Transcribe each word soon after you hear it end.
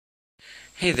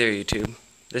Hey there, YouTube.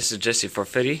 This is Jesse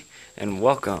 450, and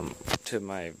welcome to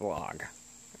my vlog.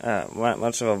 Not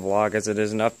much of a vlog as it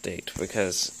is an update,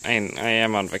 because I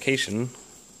am on vacation.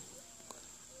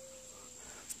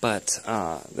 But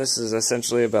this is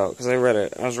essentially about, because I read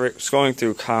it, I was scrolling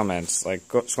through comments, like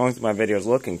scrolling through my videos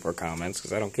looking for comments,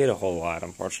 because I don't get a whole lot,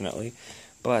 unfortunately.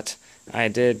 But I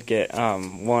did get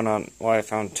one on, well, I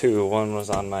found two. One was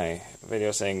on my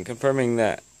video saying, confirming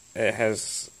that it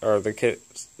has, or the kid,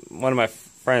 one of my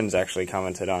friends actually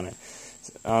commented on it,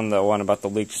 on the one about the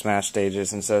leaked Smash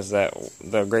stages, and says that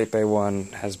the Great Bay one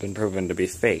has been proven to be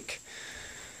fake.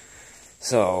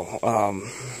 So,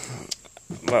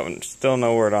 but still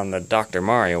no word on the Dr.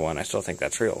 Mario one. I still think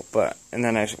that's real. But, and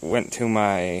then I went to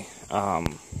my,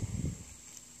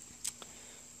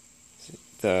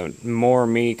 the More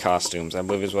Me costumes, I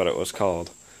believe is what it was called,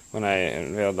 when I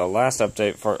unveiled the last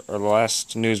update or the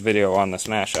last news video on the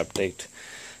Smash update,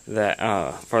 that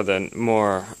for the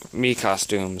More Me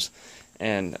costumes,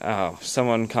 and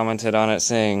someone commented on it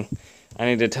saying I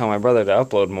need to tell my brother to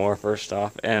upload more first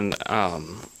off, and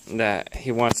that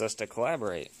he wants us to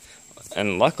collaborate.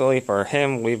 And luckily for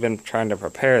him, we've been trying to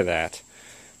prepare that.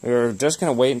 We were just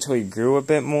going to wait until he grew a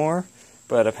bit more,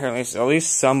 but apparently at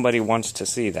least somebody wants to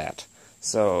see that.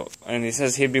 So, and he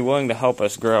says he'd be willing to help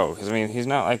us grow, because I mean, he's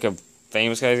not like a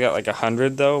famous guy, he's got like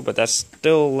 100 though, but that's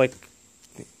still like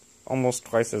almost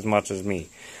twice as much as me.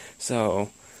 So,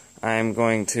 I'm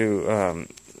going to,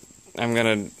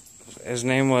 his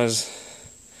name was,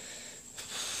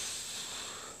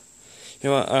 you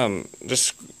know what,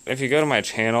 just, if you go to my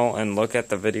channel and look at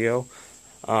the video,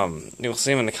 you'll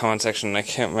see him in the comment section. I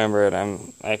can't remember it,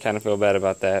 I kind of feel bad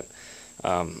about that,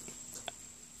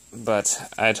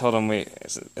 but I told him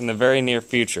in the very near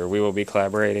future, we will be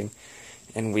collaborating,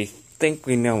 and we think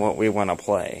we know what we want to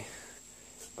play.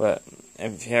 But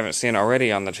if you haven't seen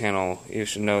already on the channel, you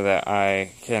should know that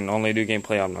I can only do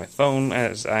gameplay on my phone,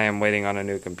 as I am waiting on a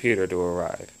new computer to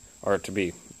arrive, or to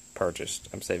be purchased.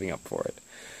 I'm saving up for it.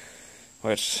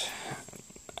 Which,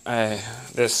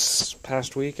 this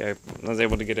past week, I was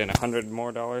able to get in $100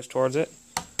 more towards it.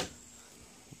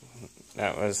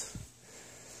 That was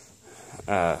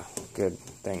a good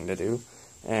thing to do.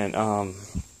 And,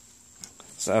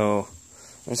 so,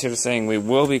 instead of saying we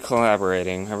will be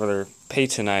collaborating, my brother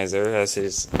Paytonizer, as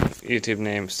his YouTube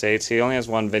name states, he only has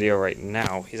one video right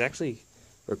now. He's actually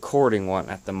recording one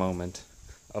at the moment,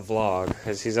 a vlog,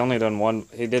 because he's only done one.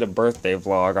 He did a birthday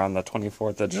vlog on the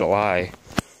 24th of July,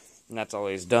 and that's all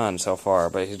he's done so far.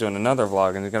 But he's doing another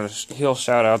vlog, and he'll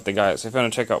shout out the guys. So if you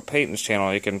want to check out Payton's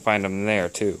channel, you can find him there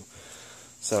too.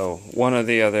 So one or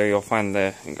the other, you'll find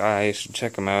the guy. You should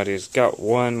check him out. He's got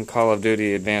one Call of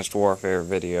Duty Advanced Warfare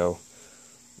video.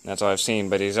 That's all I've seen,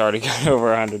 but he's already got over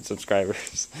 100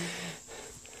 subscribers.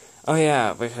 Oh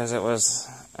yeah, because it was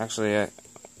actually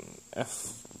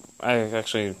I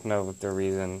actually know the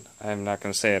reason. I'm not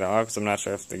going to say it all, because I'm not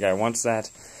sure if the guy wants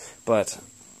that, but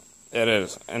it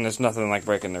is, and it's nothing like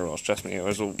breaking the rules, trust me, it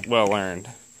was well earned.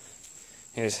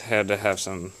 He's had to have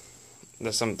some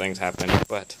things happen,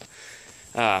 but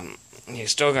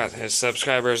he's still got his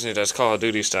subscribers, and he does Call of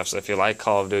Duty stuff, so if you like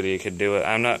Call of Duty, you could do it.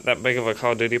 I'm not that big of a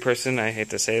Call of Duty person, I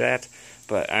hate to say that,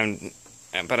 but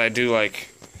I do like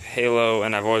Halo,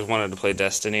 and I've always wanted to play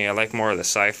Destiny. I like more of the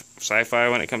sci-fi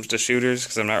when it comes to shooters,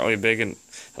 because I'm not really big in,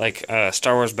 like,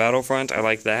 Star Wars Battlefront, I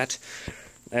like that.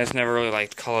 I just never really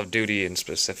liked Call of Duty in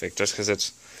specific, just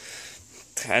because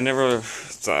I never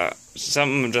thought,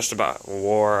 something just about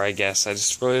war, I guess, I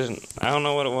just really didn't, I don't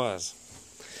know what it was.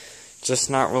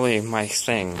 Just not really my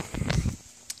thing.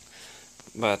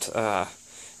 But,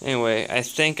 anyway, I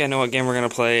think I know what game we're going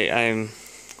to play.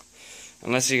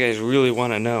 Unless you guys really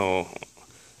want to know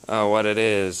what it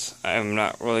is, I'm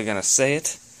not really going to say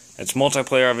it. It's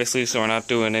multiplayer, obviously, so we're not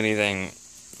doing anything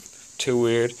too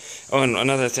weird. Oh, and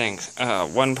another thing,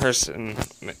 one person,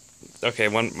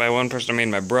 by one person I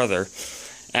mean my brother,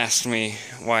 asked me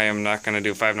why I'm not going to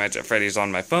do Five Nights at Freddy's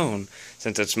on my phone,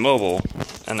 since it's mobile,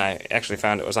 and I actually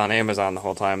found it was on Amazon the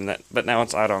whole time, but now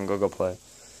it's out on Google Play.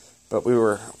 But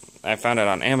I found it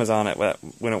on Amazon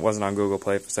when it wasn't on Google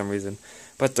Play for some reason.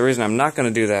 But the reason I'm not going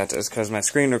to do that is because my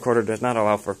screen recorder does not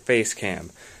allow for face cam.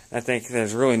 I think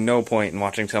there's really no point in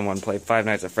watching someone play Five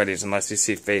Nights at Freddy's unless you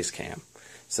see face cam.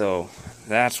 So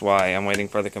that's why I'm waiting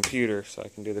for the computer, so I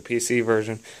can do the PC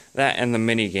version. That and the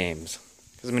mini games,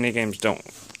 because the mini games don't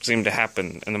seem to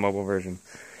happen in the mobile version.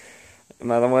 And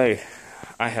by the way,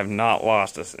 I have not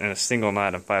lost in a single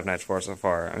night of Five Nights 4 so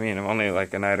far. I mean, I'm only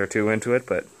like a night or two into it,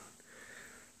 but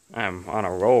I'm on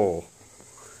a roll.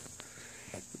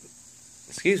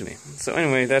 Excuse me. So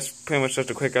anyway, that's pretty much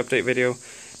just a quick update video.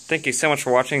 Thank you so much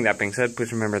for watching. That being said,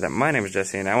 please remember that my name is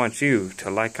Jesse, and I want you to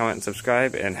like, comment, and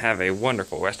subscribe, and have a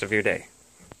wonderful rest of your day.